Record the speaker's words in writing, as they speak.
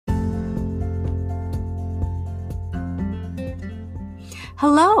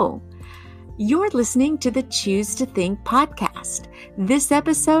Hello. You're listening to the Choose to Think podcast. This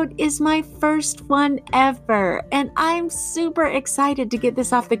episode is my first one ever, and I'm super excited to get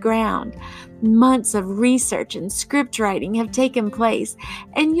this off the ground. Months of research and script writing have taken place,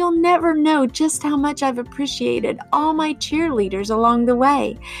 and you'll never know just how much I've appreciated all my cheerleaders along the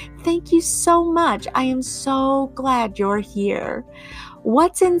way. Thank you so much. I am so glad you're here.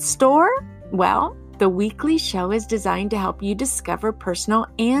 What's in store? Well, the weekly show is designed to help you discover personal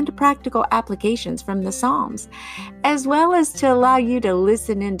and practical applications from the Psalms, as well as to allow you to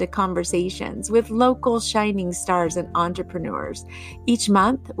listen into conversations with local shining stars and entrepreneurs. Each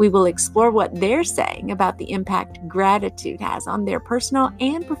month, we will explore what they're saying about the impact gratitude has on their personal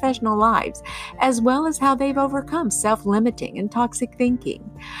and professional lives, as well as how they've overcome self-limiting and toxic thinking.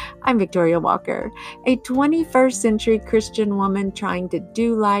 I'm Victoria Walker, a 21st century Christian woman trying to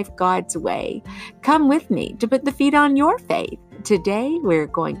do life God's way. Come with me to put the feet on your faith. Today, we're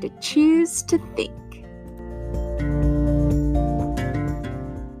going to choose to think.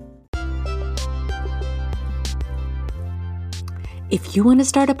 If you want to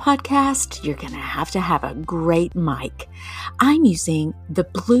start a podcast, you're going to have a great mic. I'm using the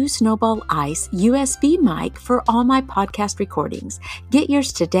Blue Snowball Ice USB mic for all my podcast recordings. Get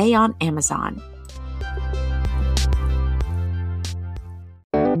yours today on Amazon.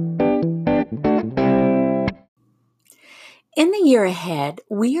 In the year ahead,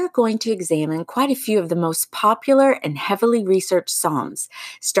 we are going to examine quite a few of the most popular and heavily researched Psalms,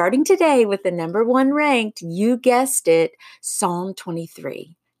 starting today with the number one ranked, you guessed it, Psalm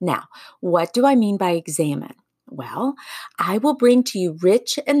 23. Now, what do I mean by examine? Well, I will bring to you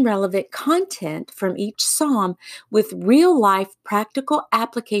rich and relevant content from each Psalm with real-life practical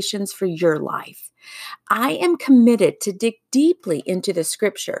applications for your life. I am committed to dig deeply into the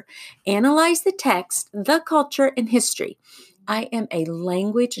scripture, analyze the text, the culture, and history. I am a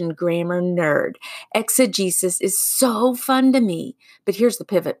language and grammar nerd. Exegesis is so fun to me, but here's the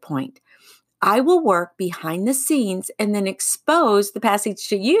pivot point. I will work behind the scenes and then expose the passage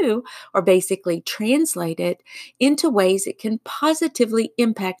to you, or basically translate it into ways it can positively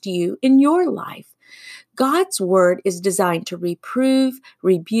impact you in your life. God's word is designed to reprove,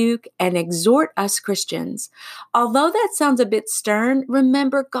 rebuke, and exhort us Christians. Although that sounds a bit stern,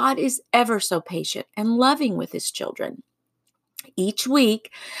 remember God is ever so patient and loving with his children. Each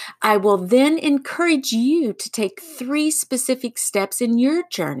week, I will then encourage you to take 3 specific steps in your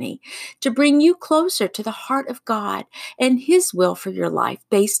journey to bring you closer to the heart of God and his will for your life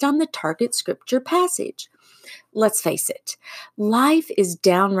based on the target scripture passage. Let's face it, life is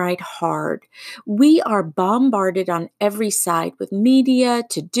downright hard. We are bombarded on every side with media,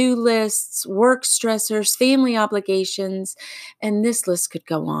 to-do lists, work stressors, family obligations, and this list could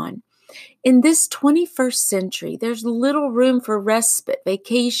go on. In this 21st century, there's little room for respite,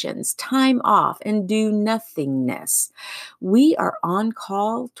 vacations, time off, and do nothingness. We are on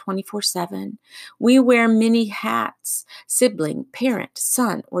call 24/7. We wear many hats: sibling, parent,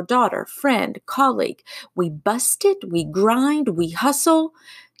 son or daughter, friend, colleague. We bust it, we grind, we hustle.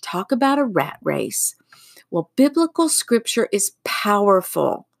 Talk about a rat race. Well, biblical scripture is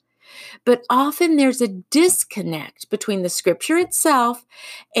powerful. But often there's a disconnect between the scripture itself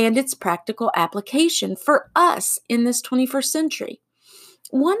and its practical application for us in this 21st century.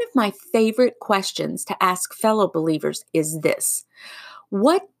 One of my favorite questions to ask fellow believers is this: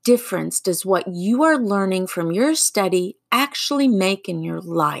 what difference does what you are learning from your study actually make in your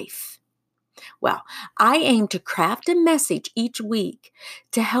life? Well, I aim to craft a message each week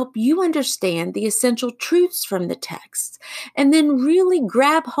to help you understand the essential truths from the text, and then really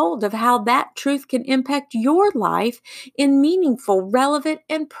grab hold of how that truth can impact your life in meaningful, relevant,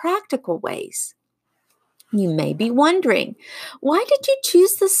 and practical ways. You may be wondering, why did you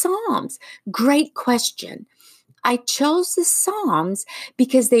choose the Psalms? Great question. I chose the Psalms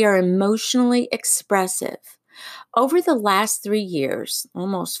because they are emotionally expressive. Over the last 3 years,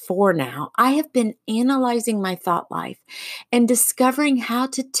 almost 4 now, I have been analyzing my thought life and discovering how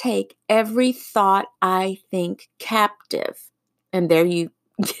to take every thought I think captive. And there you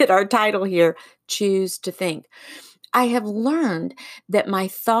get our title here, Choose to Think. I have learned that my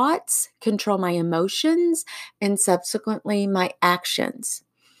thoughts control my emotions and subsequently my actions.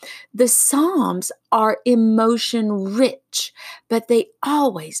 The Psalms are emotion rich, but they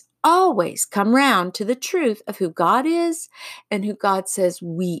always come round to the truth of who God is and who God says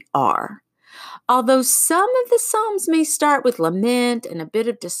we are. Although some of the Psalms may start with lament and a bit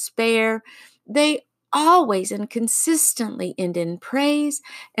of despair, they always and consistently end in praise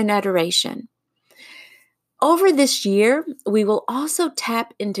and adoration. Over this year, we will also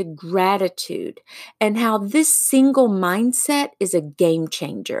tap into gratitude and how this single mindset is a game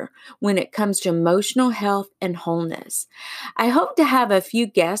changer when it comes to emotional health and wholeness. I hope to have a few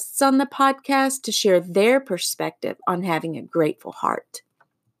guests on the podcast to share their perspective on having a grateful heart.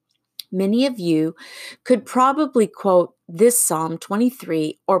 Many of you could probably quote this Psalm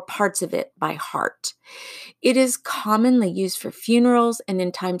 23 or parts of it by heart. It is commonly used for funerals and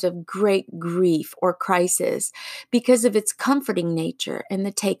in times of great grief or crisis because of its comforting nature and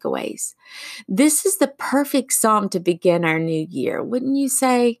the takeaways. This is the perfect psalm to begin our new year, wouldn't you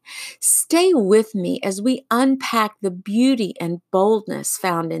say? Stay with me as we unpack the beauty and boldness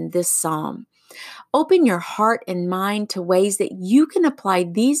found in this psalm. Open your heart and mind to ways that you can apply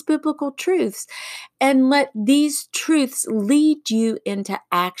these biblical truths and let these truths lead you into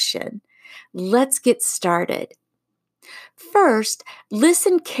action. Let's get started. First,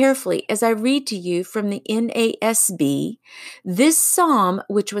 listen carefully as I read to you from the NASB. This psalm,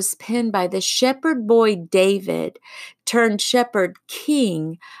 which was penned by the shepherd boy David, turned shepherd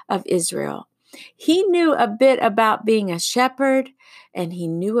king of Israel. He knew a bit about being a shepherd, and he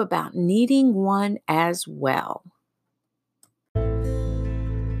knew about needing one as well.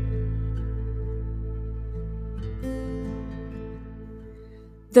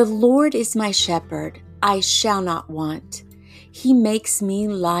 The Lord is my shepherd, I shall not want. He makes me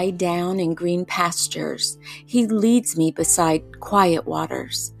lie down in green pastures. He leads me beside quiet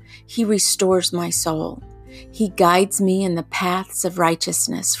waters. He restores my soul. He guides me in the paths of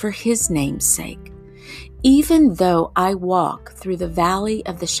righteousness for His name's sake. Even though I walk through the valley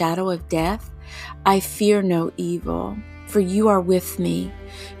of the shadow of death, I fear no evil, for you are with me.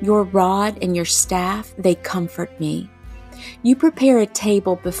 Your rod and your staff, they comfort me. You prepare a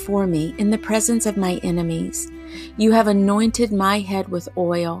table before me in the presence of my enemies. You have anointed my head with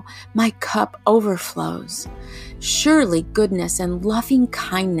oil. My cup overflows. Surely goodness and loving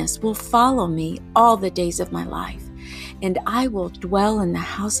kindness will follow me all the days of my life, and I will dwell in the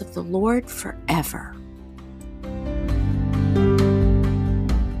house of the Lord forever.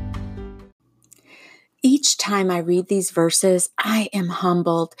 Each time I read these verses, I am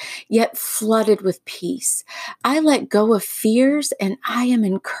humbled, yet flooded with peace. I let go of fears and I am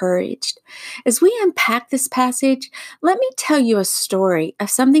encouraged. As we unpack this passage, let me tell you a story of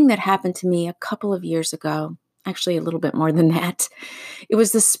something that happened to me a couple of years ago. Actually, a little bit more than that. It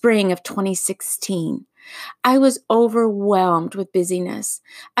was the spring of 2016. I was overwhelmed with busyness.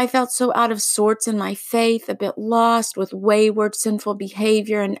 I felt so out of sorts in my faith, a bit lost with wayward, sinful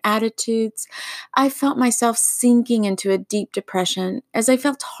behavior and attitudes. I felt myself sinking into a deep depression as I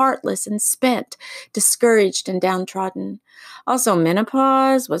felt heartless and spent, discouraged and downtrodden. Also,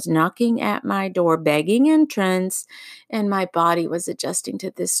 menopause was knocking at my door, begging entrance, and my body was adjusting to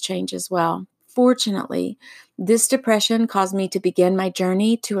this change as well. Fortunately, this depression caused me to begin my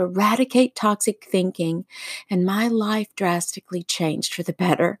journey to eradicate toxic thinking, and my life drastically changed for the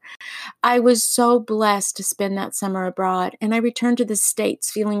better. I was so blessed to spend that summer abroad, and I returned to the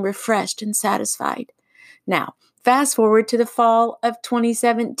States feeling refreshed and satisfied. Now, fast forward to the fall of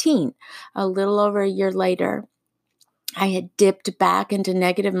 2017, a little over a year later. I had dipped back into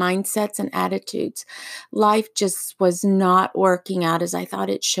negative mindsets and attitudes. Life just was not working out as I thought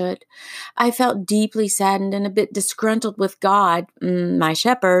it should. I felt deeply saddened and a bit disgruntled with God, my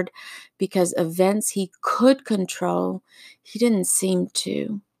shepherd, because events He could control, He didn't seem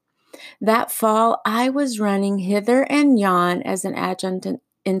to. That fall, I was running hither and yon as an adjunct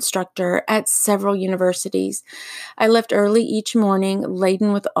instructor at several universities. I left early each morning,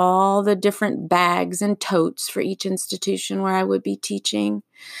 laden with all the different bags and totes for each institution where I would be teaching.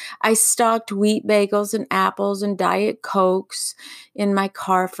 I stocked wheat bagels and apples and Diet Cokes in my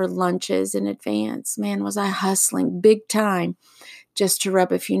car for lunches in advance. Man, was I hustling big time just to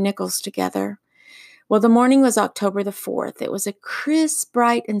rub a few nickels together. Well, the morning was October the 4th. It was a crisp,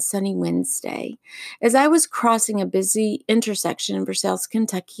 bright, and sunny Wednesday. As I was crossing a busy intersection in Versailles,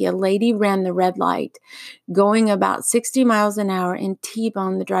 Kentucky, a lady ran the red light, going about 60 miles an hour and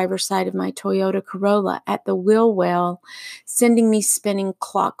T-boned the driver's side of my Toyota Corolla at the wheel well, sending me spinning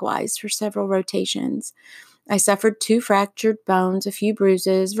clockwise for several rotations. I suffered 2 fractured bones, a few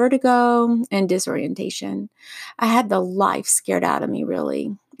bruises, vertigo, and disorientation. I had the life scared out of me,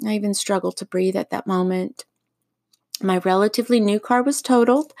 really. I even struggled to breathe at that moment. My relatively new car was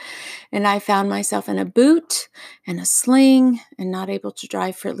totaled, and I found myself in a boot and a sling and not able to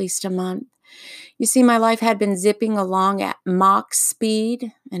drive for at least a month. You see, my life had been zipping along at Mach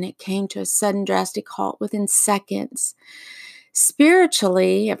speed, and it came to a sudden drastic halt within seconds.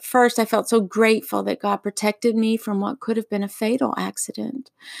 Spiritually, at first, I felt so grateful that God protected me from what could have been a fatal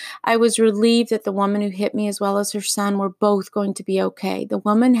accident. I was relieved that the woman who hit me, as well as her son, were both going to be okay. The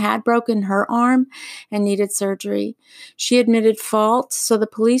woman had broken her arm and needed surgery. She admitted fault, so the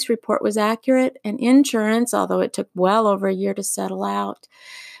police report was accurate, and insurance, although it took well over a year to settle out,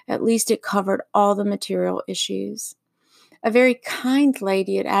 at least it covered all the material issues. A very kind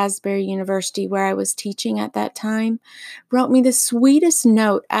lady at Asbury University, where I was teaching at that time, wrote me the sweetest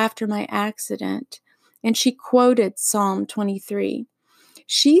note after my accident, and she quoted Psalm 23.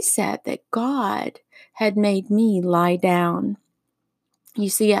 She said that God had made me lie down. You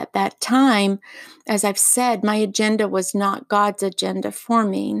see, at that time, as I've said, my agenda was not God's agenda for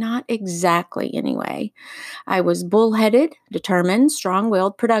me, not exactly anyway. I was bullheaded, determined,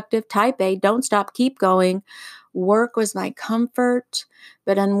 strong-willed, productive, type A, don't stop, keep going. Work was my comfort,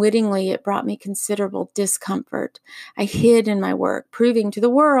 but unwittingly it brought me considerable discomfort. I hid in my work, proving to the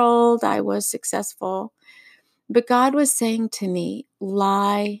world I was successful. But God was saying to me,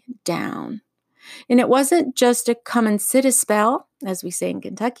 lie down. And it wasn't just a come and sit a spell, as we say in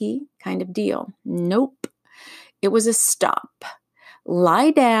Kentucky, kind of deal. Nope. It was a stop.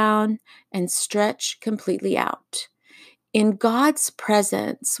 Lie down and stretch completely out. In God's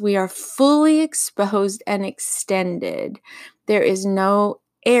presence, we are fully exposed and extended. There is no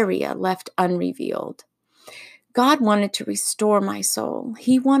area left unrevealed. God wanted to restore my soul.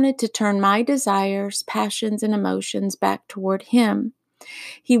 He wanted to turn my desires, passions, and emotions back toward Him.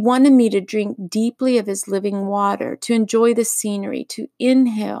 He wanted me to drink deeply of His living water, to enjoy the scenery, to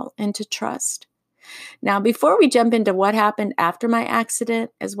inhale, and to trust. Now, before we jump into what happened after my accident,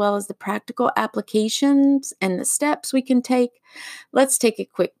 as well as the practical applications and the steps we can take, let's take a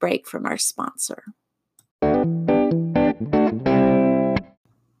quick break from our sponsor.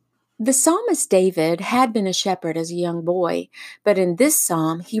 The psalmist David had been a shepherd as a young boy, but in this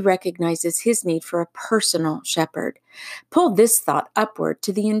psalm, he recognizes his need for a personal shepherd. Pull this thought upward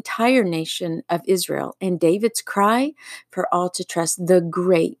to the entire nation of Israel and David's cry for all to trust the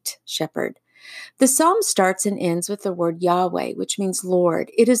great shepherd. The psalm starts and ends with the word Yahweh, which means Lord.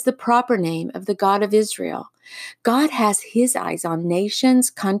 It is the proper name of the God of Israel. God has His eyes on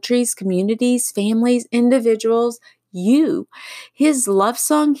nations, countries, communities, families, individuals, you. His love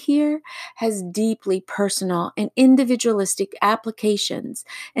song here has deeply personal and individualistic applications,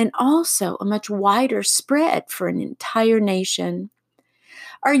 and also a much wider spread for an entire nation.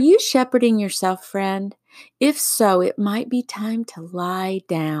 Are you shepherding yourself, friend? If so, it might be time to lie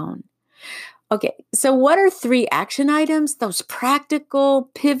down. Okay, so what are 3 action items, those practical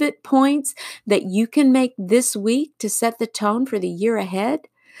pivot points that you can make this week to set the tone for the year ahead?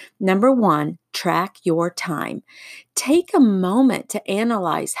 Number 1, track your time. Take a moment to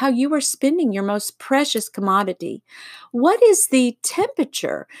analyze how you are spending your most precious commodity. What is the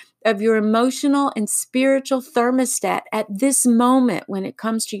temperature of your emotional and spiritual thermostat at this moment when it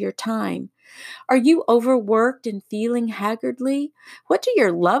comes to your time? Are you overworked and feeling haggardly? What do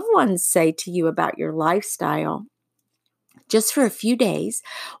your loved ones say to you about your lifestyle? Just for a few days,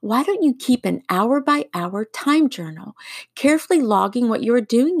 why don't you keep an hour-by-hour time journal, carefully logging what you are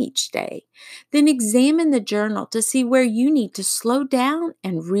doing each day? Then examine the journal to see where you need to slow down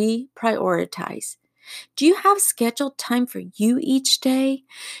and reprioritize. Do you have scheduled time for you each day?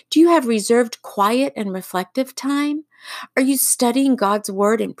 Do you have reserved quiet and reflective time? Are you studying God's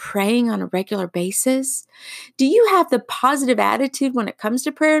Word and praying on a regular basis? Do you have the positive attitude when it comes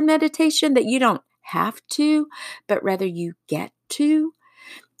to prayer and meditation that you don't have to, but rather you get to?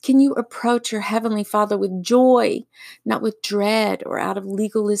 Can you approach your Heavenly Father with joy, not with dread or out of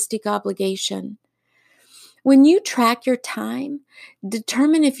legalistic obligation? When you track your time,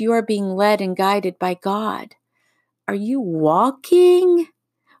 determine if you are being led and guided by God. Are you walking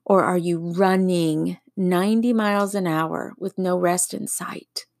or are you running 90 miles an hour with no rest in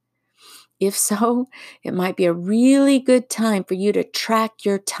sight? If so, it might be a really good time for you to track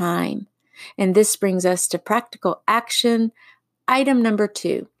your time. And this brings us to practical action. Item number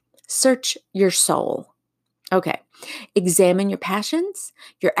 2, search your soul. Okay, examine your passions,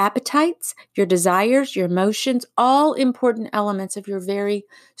 your appetites, your desires, your emotions, all important elements of your very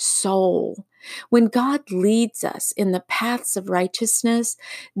soul. When God leads us in the paths of righteousness,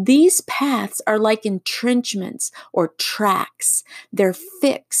 these paths are like entrenchments or tracks. They're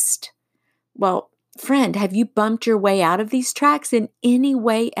fixed. Well, friend, have you bumped your way out of these tracks in any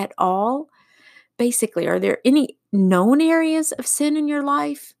way at all? Basically, are there any known areas of sin in your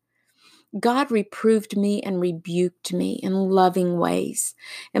life? God reproved me and rebuked me in loving ways.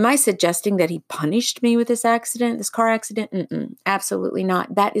 Am I suggesting that he punished me with this car accident? Absolutely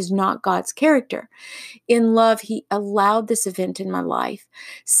not. That is not God's character. In love, he allowed this event in my life.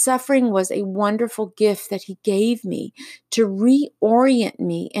 Suffering was a wonderful gift that he gave me to reorient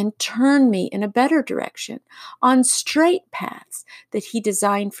me and turn me in a better direction on straight paths that he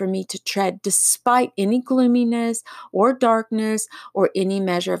designed for me to tread despite any gloominess or darkness or any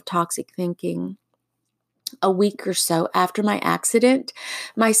measure of toxic thinking. A week or so after my accident,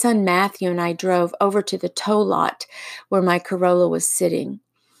 my son Matthew and I drove over to the tow lot where my Corolla was sitting.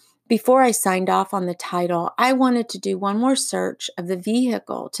 Before I signed off on the title, I wanted to do one more search of the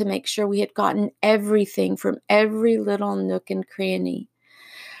vehicle to make sure we had gotten everything from every little nook and cranny.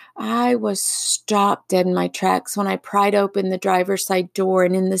 I was stopped dead in my tracks when I pried open the driver's side door,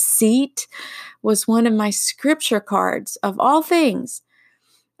 and in the seat was one of my scripture cards, of all things.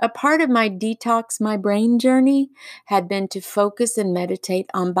 A part of my detox my brain journey had been to focus and meditate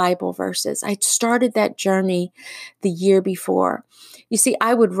on Bible verses. I'd started that journey the year before. You see,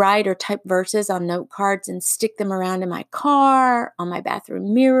 I would write or type verses on note cards and stick them around in my car, on my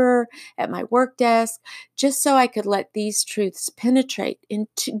bathroom mirror, at my work desk, just so I could let these truths penetrate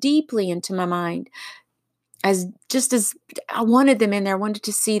deeply into my mind. Just as I wanted them in there, I wanted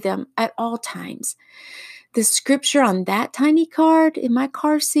to see them at all times. The scripture on that tiny card in my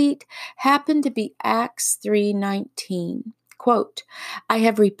car seat happened to be Acts 3:19. Quote, I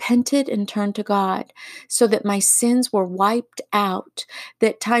have repented and turned to God so that my sins were wiped out,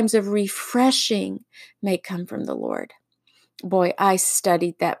 that times of refreshing may come from the Lord. Boy, I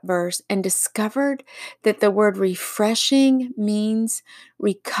studied that verse and discovered that the word refreshing means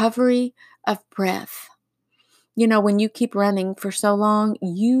recovery of breath. You know, when you keep running for so long,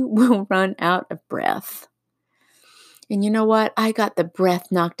 you will run out of breath. And you know what? I got the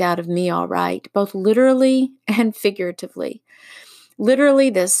breath knocked out of me all right, both literally and figuratively. Literally,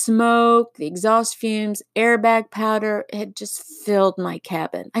 the smoke, the exhaust fumes, airbag powder had just filled my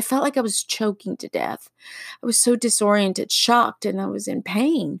cabin. I felt like I was choking to death. I was so disoriented, shocked, and I was in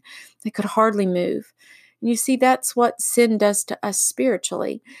pain. I could hardly move. And you see, that's what sin does to us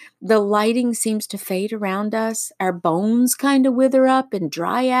spiritually. The lighting seems to fade around us. Our bones kind of wither up and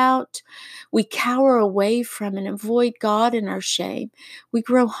dry out. We cower away from and avoid God in our shame. We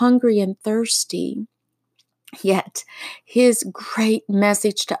grow hungry and thirsty. Yet, his great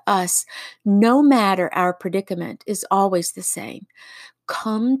message to us, no matter our predicament, is always the same.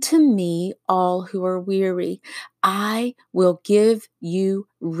 Come to me, all who are weary. I will give you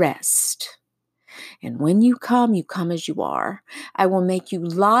rest. And when you come as you are. I will make you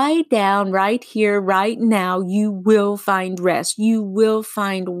lie down right here, right now. You will find rest. You will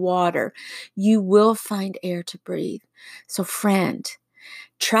find water. You will find air to breathe. So, friend,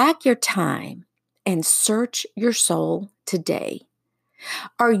 track your time and search your soul today.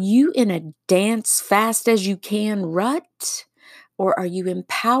 Are you in a dance fast as you can rut? Or are you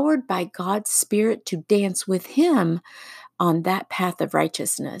empowered by God's Spirit to dance with Him on that path of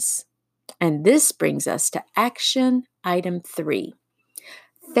righteousness? And this brings us to action item 3.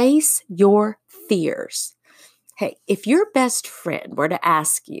 Face your fears. Hey, if your best friend were to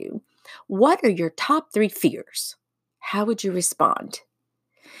ask you, what are your top 3 fears? How would you respond?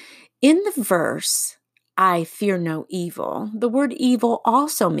 In the verse, I fear no evil, the word evil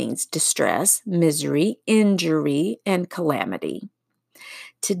also means distress, misery, injury, and calamity.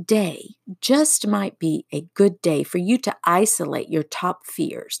 Today just might be a good day for you to isolate your top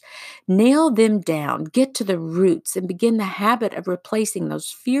fears, nail them down, get to the roots, and begin the habit of replacing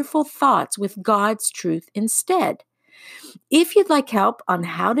those fearful thoughts with God's truth instead. If you'd like help on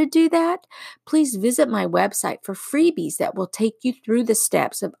how to do that, please visit my website for freebies that will take you through the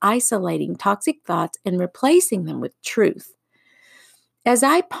steps of isolating toxic thoughts and replacing them with truth. As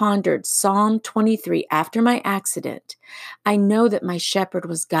I pondered Psalm 23 after my accident, I know that my shepherd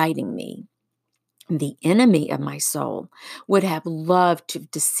was guiding me. The enemy of my soul would have loved to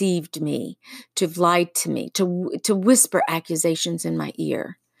have deceived me, to have lied to me, to whisper accusations in my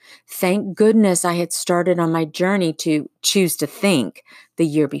ear. Thank goodness I had started on my journey to choose to think the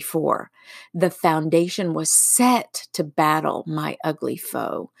year before. The foundation was set to battle my ugly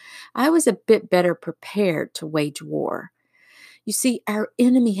foe. I was a bit better prepared to wage war. You see, our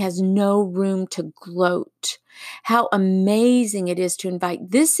enemy has no room to gloat. How amazing it is to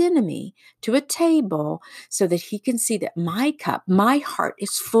invite this enemy to a table so that he can see that my cup, my heart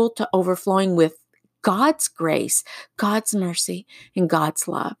is full to overflowing with God's grace, God's mercy, and God's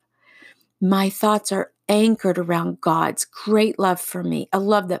love. My thoughts are anchored around God's great love for me, a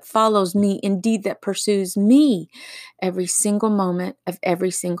love that follows me, indeed that pursues me every single moment of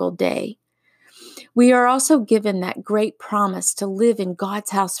every single day. We are also given that great promise to live in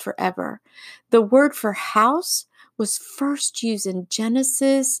God's house forever. The word for house was first used in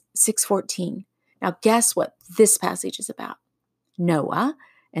Genesis 6:14. Now guess what this passage is about? Noah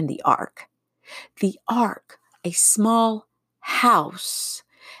and the ark. The ark, a small house,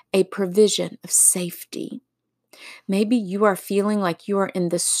 a provision of safety. Maybe you are feeling like you are in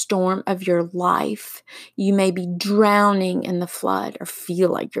the storm of your life. You may be drowning in the flood or feel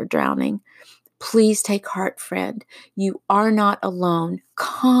like you're drowning. Please take heart, friend. You are not alone.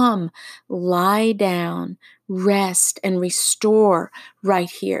 Come, lie down, rest, and restore right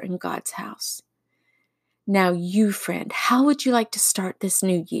here in God's house. Now, you, friend, how would you like to start this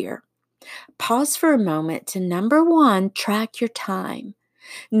new year? Pause for a moment to number 1, track your time.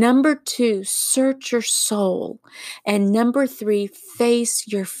 Number 2, search your soul. And number 3, face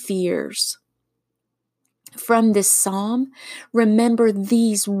your fears. From this psalm, remember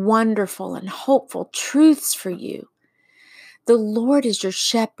these wonderful and hopeful truths for you. The Lord is your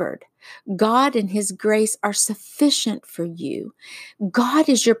shepherd. God and His grace are sufficient for you. God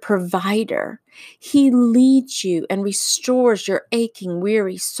is your provider. He leads you and restores your aching,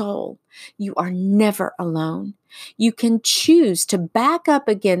 weary soul. You are never alone. You can choose to back up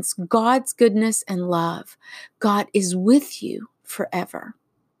against God's goodness and love. God is with you forever.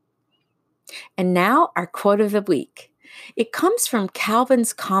 And now our quote of the week. It comes from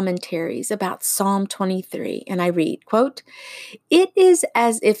Calvin's commentaries about Psalm 23, and I read, quote, "It is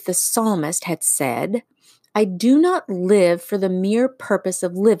as if the psalmist had said, I do not live for the mere purpose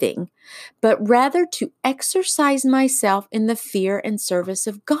of living, but rather to exercise myself in the fear and service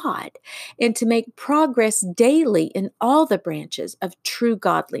of God, and to make progress daily in all the branches of true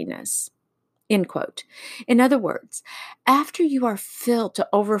godliness." End quote. In other words, after you are filled to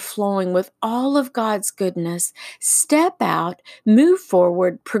overflowing with all of God's goodness, step out, move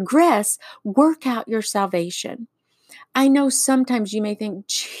forward, progress, work out your salvation. I know sometimes you may think,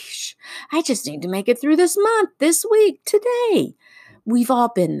 geez, I just need to make it through this month, this week, today. We've all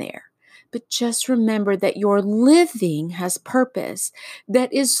been there. But just remember that your living has purpose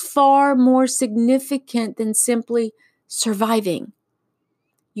that is far more significant than simply surviving.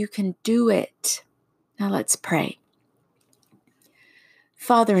 You can do it. Now let's pray.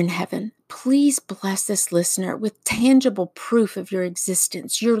 Father in heaven, please bless this listener with tangible proof of your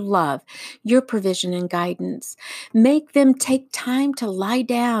existence, your love, your provision and guidance. Make them take time to lie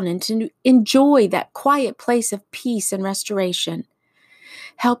down and to enjoy that quiet place of peace and restoration.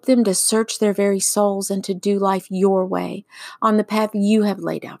 Help them to search their very souls and to do life your way, on the path you have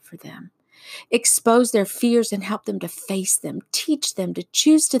laid out for them. Expose their fears and help them to face them. Teach them to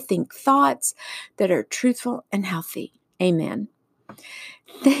choose to think thoughts that are truthful and healthy. Amen.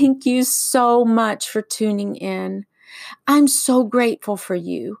 Thank you so much for tuning in. I'm so grateful for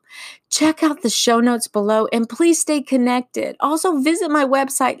you. Check out the show notes below and please stay connected. Also visit my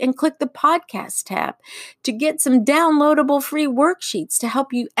website and click the podcast tab to get some downloadable free worksheets to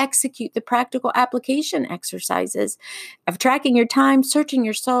help you execute the practical application exercises of tracking your time, searching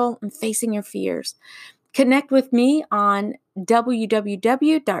your soul, and facing your fears. Connect with me on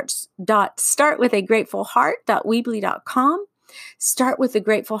www.startwithagratefulheart.weebly.com. Start with a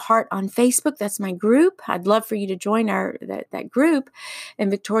Grateful Heart on Facebook. That's my group. I'd love for you to join that group.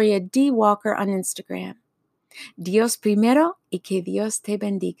 And Victoria D. Walker on Instagram. Dios primero y que Dios te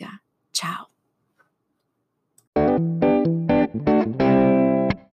bendiga. Ciao.